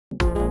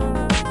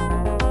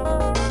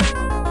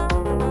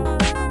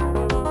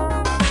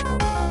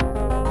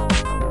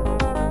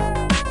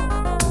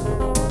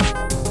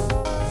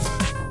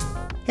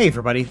Hey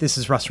everybody, this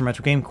is Russ from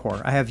Retro Game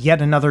Core. I have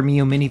yet another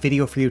Miyoo Mini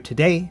video for you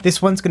today. This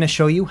one's going to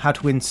show you how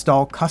to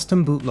install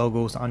custom boot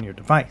logos on your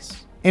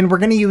device. And we're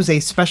going to use a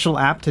special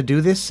app to do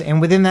this,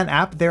 and within that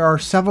app there are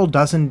several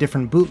dozen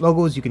different boot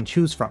logos you can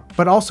choose from.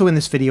 But also in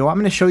this video I'm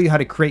going to show you how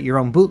to create your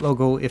own boot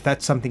logo if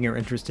that's something you're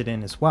interested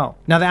in as well.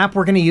 Now the app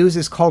we're going to use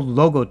is called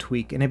Logo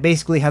Tweak, and it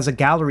basically has a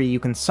gallery you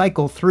can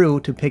cycle through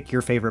to pick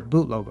your favorite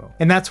boot logo.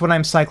 And that's what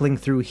I'm cycling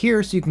through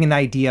here so you can get an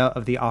idea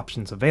of the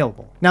options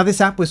available. Now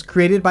this app was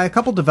created by a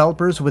couple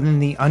developers within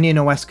the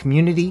OnionOS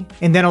community,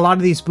 and then a lot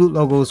of these boot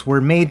logos were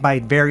made by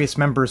various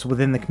members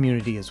within the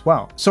community as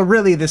well. So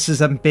really this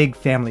is a big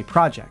family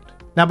project.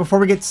 Now before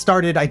we get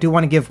started, I do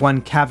want to give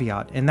one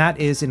caveat, and that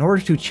is in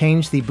order to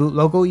change the boot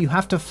logo, you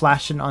have to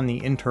flash it on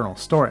the internal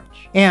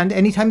storage. And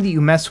anytime that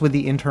you mess with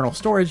the internal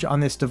storage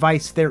on this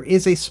device, there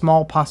is a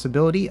small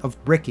possibility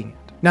of bricking it.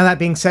 Now that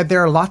being said,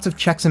 there are lots of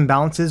checks and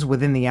balances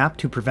within the app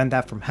to prevent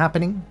that from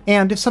happening.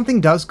 And if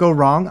something does go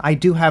wrong, I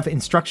do have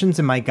instructions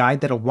in my guide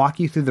that'll walk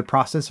you through the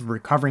process of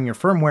recovering your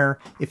firmware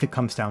if it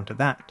comes down to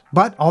that.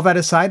 But all that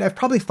aside, I've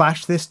probably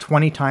flashed this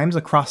 20 times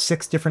across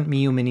 6 different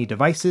Miyoo Mini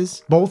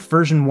devices, both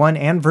version 1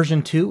 and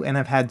version 2, and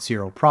I've had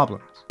 0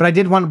 problems. But I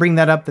did want to bring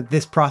that up that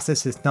this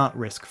process is not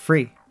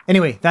risk-free.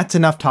 Anyway, that's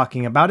enough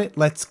talking about it.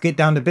 Let's get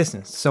down to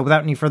business. So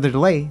without any further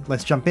delay,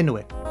 let's jump into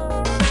it.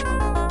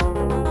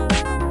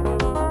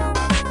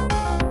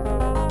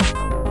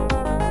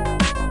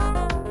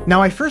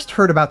 Now I first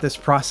heard about this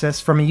process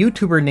from a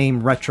YouTuber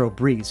named Retro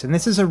Breeze, and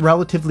this is a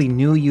relatively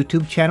new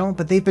YouTube channel,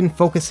 but they've been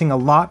focusing a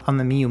lot on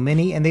the Miyoo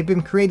Mini and they've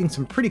been creating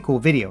some pretty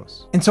cool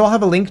videos. And so I'll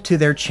have a link to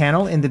their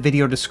channel in the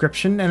video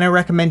description, and I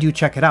recommend you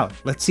check it out.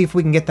 Let's see if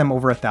we can get them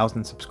over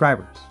 1,000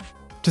 subscribers.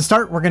 To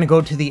start, we're going to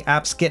go to the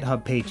app's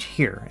GitHub page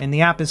here, and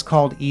the app is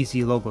called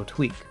Easy Logo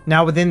Tweak.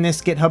 Now within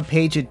this GitHub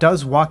page, it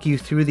does walk you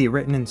through the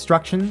written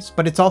instructions,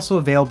 but it's also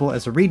available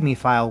as a README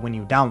file when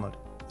you download it.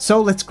 So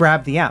let's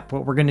grab the app.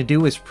 What we're going to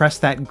do is press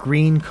that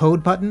green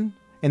code button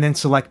and then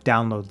select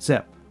download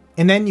zip.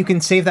 And then you can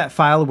save that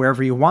file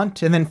wherever you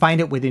want and then find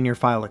it within your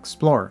file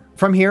explorer.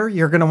 From here,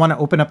 you're going to want to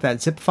open up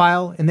that zip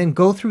file and then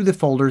go through the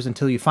folders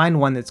until you find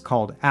one that's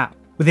called app.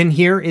 Within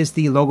here is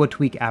the Logo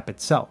Tweak app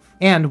itself.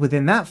 And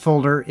within that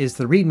folder is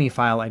the README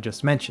file I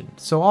just mentioned.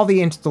 So all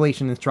the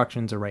installation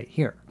instructions are right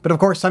here. But of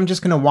course, I'm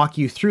just going to walk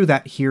you through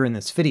that here in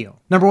this video.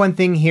 Number one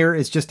thing here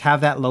is just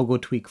have that Logo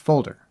Tweak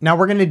folder. Now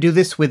we're going to do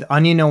this with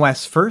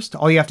OnionOS first.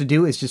 All you have to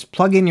do is just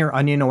plug in your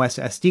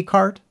OnionOS SD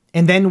card.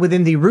 And then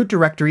within the root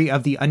directory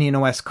of the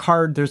OnionOS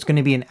card, there's going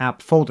to be an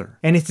app folder.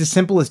 And it's as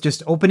simple as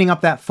just opening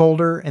up that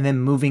folder and then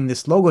moving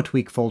this Logo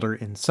Tweak folder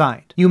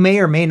inside. You may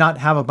or may not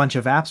have a bunch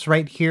of apps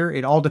right here.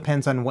 It all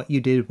depends on what you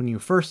did when you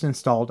first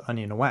installed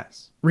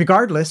OnionOS.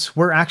 Regardless,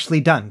 we're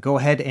actually done. Go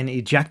ahead and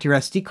eject your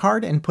SD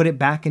card and put it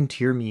back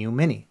into your Miyoo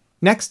Mini.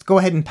 Next, go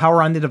ahead and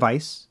power on the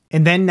device,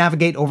 and then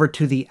navigate over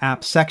to the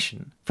app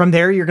section. From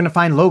there, you're going to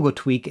find Logo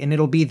Tweak, and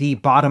it'll be the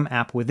bottom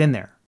app within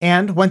there.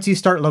 And once you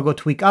start Logo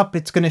Tweak up,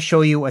 it's going to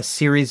show you a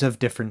series of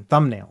different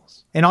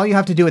thumbnails. And all you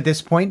have to do at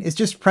this point is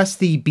just press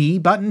the B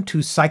button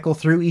to cycle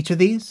through each of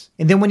these.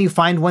 And then when you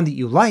find one that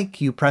you like,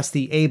 you press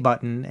the A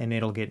button and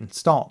it'll get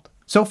installed.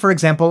 So for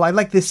example, I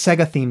like this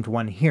Sega themed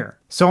one here.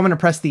 So I'm going to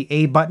press the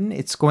A button,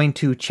 it's going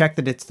to check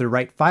that it's the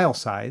right file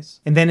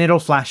size, and then it'll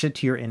flash it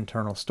to your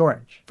internal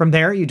storage. From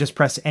there, you just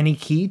press any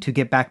key to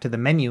get back to the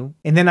menu,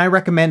 and then I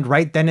recommend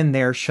right then and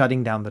there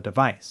shutting down the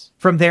device.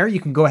 From there, you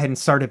can go ahead and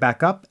start it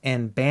back up,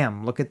 and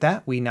bam, look at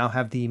that, we now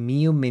have the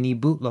Miyoo Mini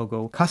boot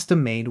logo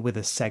custom made with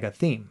a Sega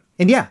theme.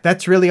 And yeah,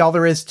 that's really all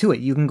there is to it.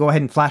 You can go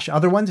ahead and flash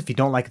other ones if you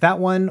don't like that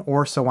one,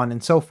 or so on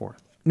and so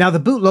forth. Now the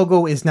boot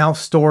logo is now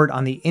stored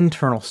on the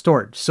internal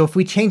storage, so if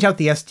we change out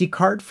the SD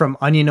card from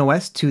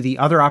OnionOS to the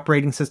other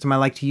operating system I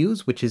like to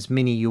use, which is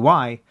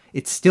MiniUI,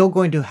 it's still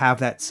going to have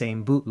that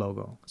same boot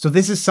logo. So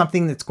this is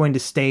something that's going to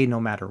stay no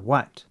matter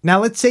what.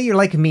 Now let's say you're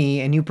like me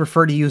and you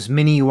prefer to use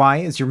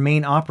MiniUI as your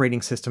main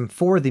operating system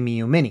for the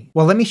Miyoo Mini.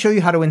 Well, let me show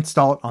you how to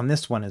install it on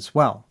this one as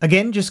well.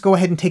 Again, just go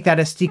ahead and take that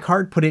SD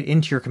card, put it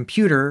into your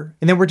computer,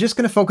 and then we're just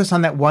going to focus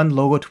on that one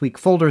Logo Tweak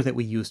folder that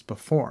we used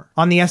before.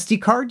 On the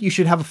SD card, you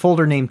should have a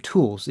folder named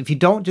Tools. If you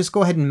don't, just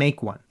go ahead and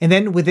make one. And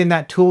then within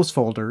that Tools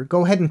folder,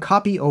 go ahead and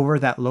copy over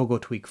that Logo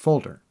Tweak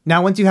folder.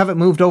 Now once you have it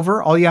moved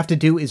over, all you have to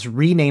do is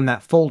rename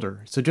that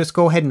folder. So just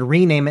go ahead and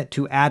rename it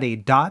to add a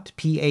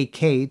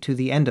 .pak to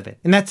the end of it.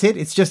 And that's it,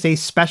 it's just a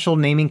special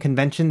naming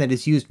convention that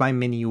is used by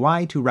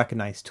MiniUI to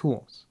recognize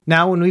tools.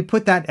 Now when we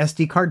put that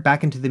SD card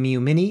back into the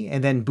Miyoo Mini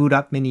and then boot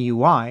up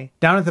MiniUI,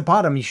 down at the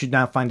bottom you should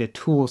now find a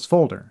Tools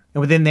folder.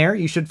 And within there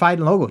you should find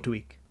Logo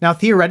Tweak. Now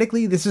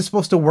theoretically, this is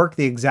supposed to work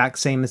the exact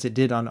same as it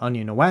did on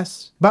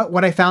OnionOS, but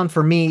what I found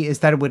for me is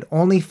that it would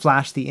only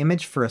flash the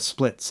image for a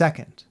split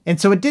second. And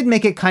so it did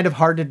make it kind of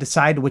hard to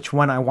decide which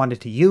one I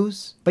wanted to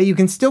use, but you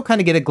can still kind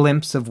of get a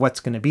glimpse of what's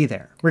going to be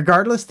there.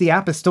 Regardless, the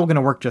app is still going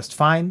to work just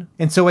fine,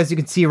 and so as you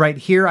can see right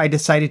here, I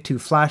decided to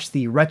flash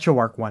the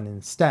RetroArch one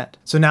instead.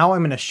 So now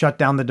I'm going to shut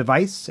down the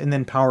device and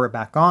then power it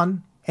back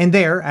on. And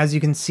there, as you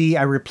can see,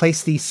 I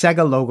replaced the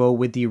Sega logo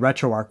with the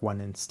RetroArch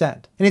one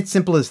instead. And it's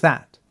simple as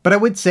that. But I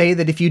would say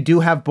that if you do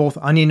have both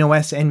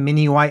OnionOS and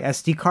MiniUI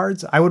SD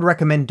cards, I would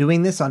recommend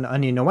doing this on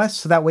OnionOS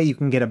so that way you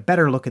can get a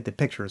better look at the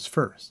pictures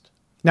first.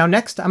 Now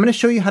next, I'm going to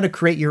show you how to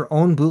create your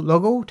own boot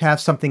logo to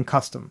have something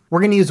custom.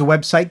 We're going to use a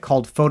website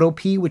called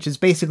Photopea, which is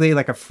basically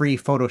like a free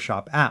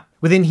Photoshop app.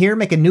 Within here,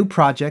 make a new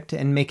project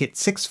and make it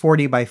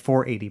 640 by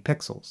 480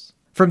 pixels.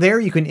 From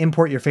there, you can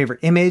import your favorite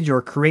image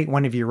or create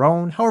one of your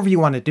own, however you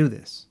want to do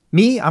this.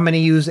 Me, I'm going to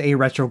use a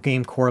Retro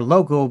Game Core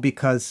logo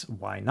because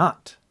why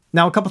not?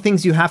 Now, a couple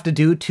things you have to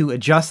do to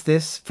adjust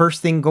this.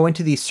 First thing, go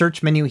into the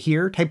search menu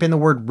here, type in the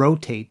word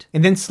rotate,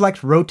 and then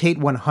select rotate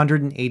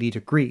 180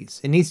 degrees.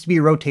 It needs to be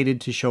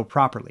rotated to show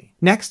properly.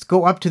 Next,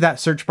 go up to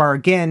that search bar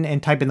again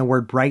and type in the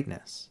word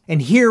brightness.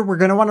 And here, we're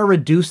going to want to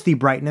reduce the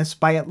brightness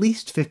by at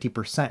least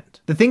 50%.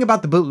 The thing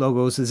about the boot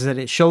logos is that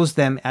it shows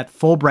them at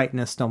full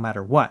brightness no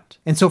matter what.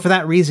 And so for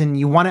that reason,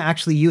 you want to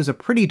actually use a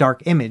pretty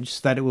dark image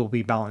so that it will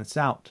be balanced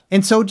out.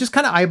 And so just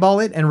kind of eyeball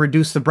it and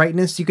reduce the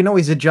brightness. You can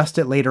always adjust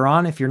it later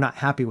on if you're not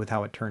happy with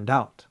how it turned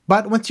out.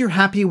 But once you're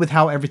happy with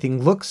how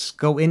everything looks,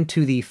 go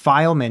into the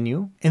File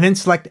menu and then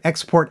select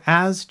Export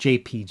as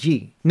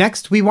JPG.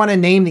 Next, we want to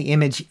name the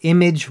image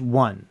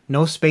Image1,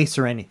 no space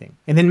or anything.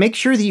 And then make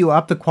sure that you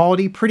up the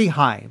quality pretty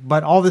high,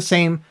 but all the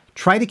same,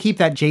 try to keep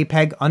that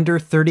JPEG under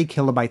 30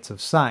 kilobytes of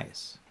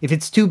size. If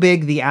it's too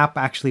big, the app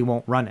actually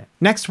won't run it.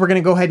 Next, we're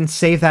going to go ahead and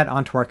save that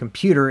onto our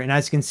computer, and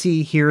as you can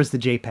see, here's the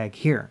JPEG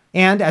here.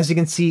 And as you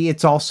can see,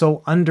 it's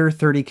also under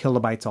 30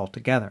 kilobytes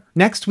altogether.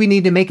 Next, we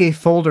need to make a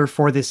folder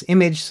for this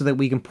image so that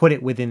we can put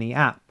it within the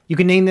app. You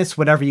can name this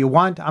whatever you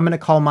want. I'm going to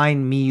call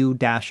mine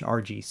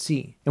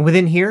Miyoo-RGC. And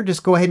within here,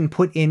 just go ahead and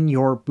put in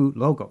your boot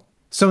logo.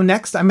 So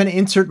next, I'm going to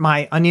insert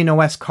my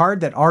OnionOS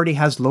card that already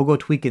has Logo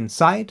Tweak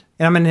inside,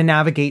 and I'm going to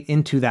navigate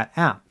into that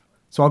app.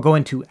 So I'll go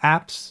into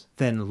Apps,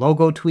 then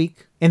Logo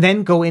Tweak, and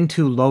then go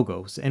into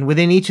Logos. And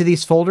within each of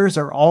these folders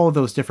are all of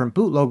those different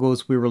boot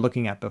logos we were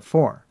looking at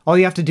before. All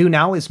you have to do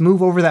now is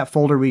move over that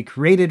folder we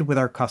created with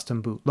our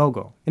custom boot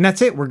logo. And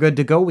that's it, we're good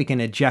to go. We can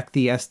eject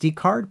the SD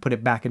card, put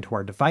it back into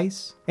our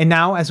device. And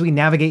now as we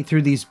navigate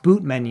through these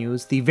boot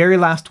menus, the very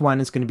last one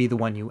is going to be the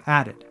one you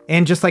added.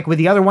 And just like with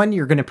the other one,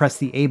 you're going to press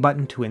the A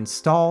button to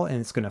install,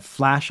 and it's going to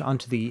flash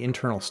onto the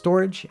internal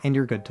storage, and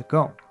you're good to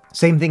go.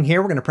 Same thing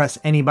here, we're going to press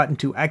any button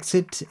to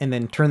exit and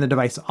then turn the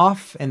device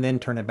off and then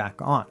turn it back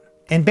on.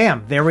 And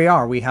bam, there we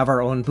are, we have our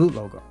own boot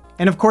logo.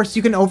 And of course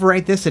you can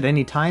overwrite this at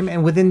any time,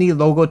 and within the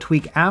Logo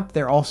Tweak app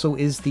there also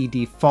is the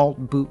default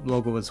boot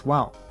logo as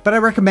well. But I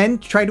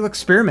recommend try to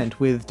experiment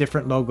with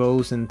different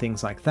logos and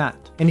things like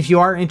that. And if you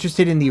are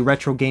interested in the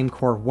Retro Game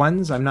Core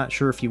ones, I'm not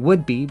sure if you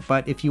would be,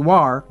 but if you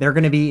are, they're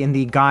going to be in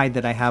the guide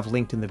that I have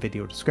linked in the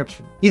video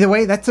description. Either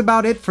way, that's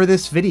about it for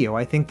this video.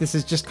 I think this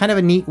is just kind of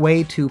a neat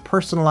way to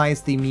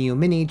personalize the Miyoo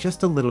Mini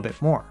just a little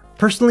bit more.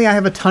 Personally, I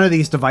have a ton of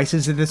these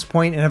devices at this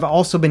point, and I've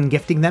also been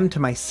gifting them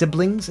to my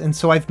siblings, and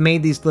so I've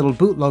made these little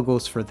boot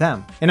logos for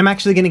them. And I'm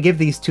actually going to give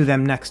these to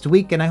them next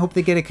week, and I hope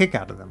they get a kick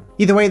out of them.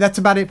 Either way, that's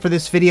about it for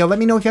this video. Let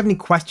me know if you have any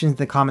questions in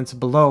the comments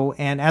below,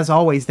 and as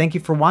always, thank you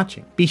for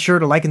watching. Be sure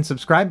to like and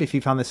subscribe if you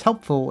found this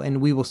helpful,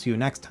 and we will see you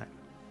next time.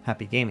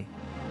 Happy gaming.